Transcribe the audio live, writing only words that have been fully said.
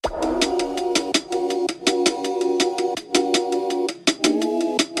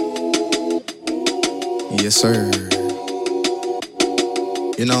Yes, sir.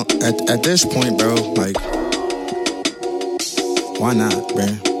 You know, at this point, bro, like, why not,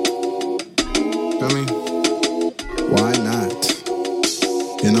 man? I mean, why not?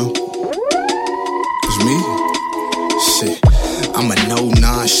 You know? 'Cause me? Shit. I'm a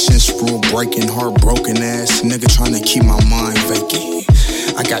no-nonsense, rule-breaking, heartbroken ass nigga trying to keep my mind vacant.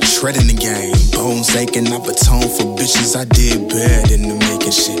 I got tread in the game, bones aching. I've atoned for bitches I did bad in the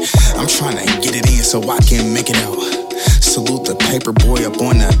making shit. I'm trying to get it in so I can make it out. Salute the paper boy up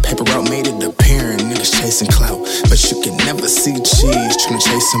on the paper route, made it apparent. Niggas chasing clout, but you can never see cheese trying to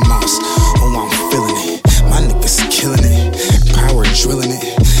chase a mouse. Oh, I'm feeling it. My niggas killing it, power drilling it.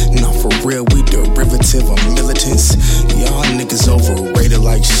 Not for real, we derivative of militants. Y'all niggas overrated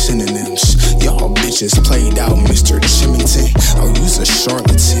like synonyms. Y'all bitches played out, Mr. Chimington. I'll use a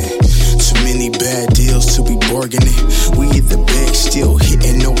charlatan. Too many bad deals to be bargaining. We either beg, still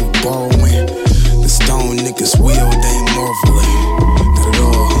hitting, or we borrowing. The stone niggas will, they marveling. Not at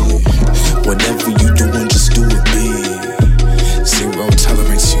all. Whatever you doing, just do it big. Zero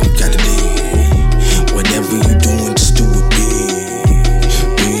tolerance, you gotta dig. Whatever you doing, just do it big.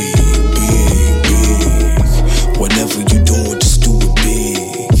 Big, big, big. Whatever you doing, just do it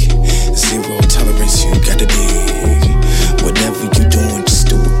big. Zero tolerance, you gotta dig. Whatever you doing, just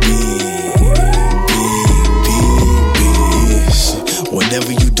do it big. Big, big, big.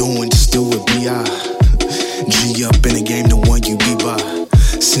 Whatever you doing, just do it B.I. G up in the game, the one you be by.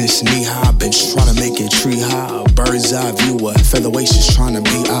 Since knee high, I've been trying to make it tree high. Bird's eye view, a featherweight just trying to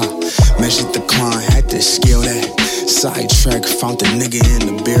be I. Measured the climb, had to scale that. Sidetrack, found the nigga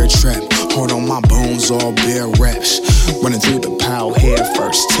in the bear trap. Hard on my bones, all bare raps. Running through the pile, head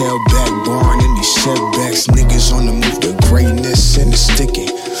first, tail back, barring in these setbacks. Niggas on the move, the greatness and the sticking.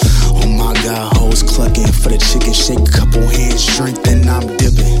 Oh my God, hoes clucking for the chicken. Shake a couple hands, drink, then I'm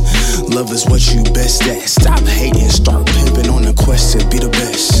dipping. Love is what you best at. Stop hating, start pimping on the quest to be the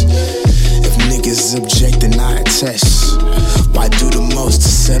best. If niggas object, then I attest. Why do the most to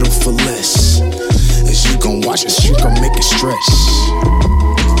settle for less? As you gon' watch us, you gon' make it stretch.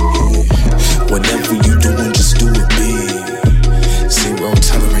 Yeah. Whatever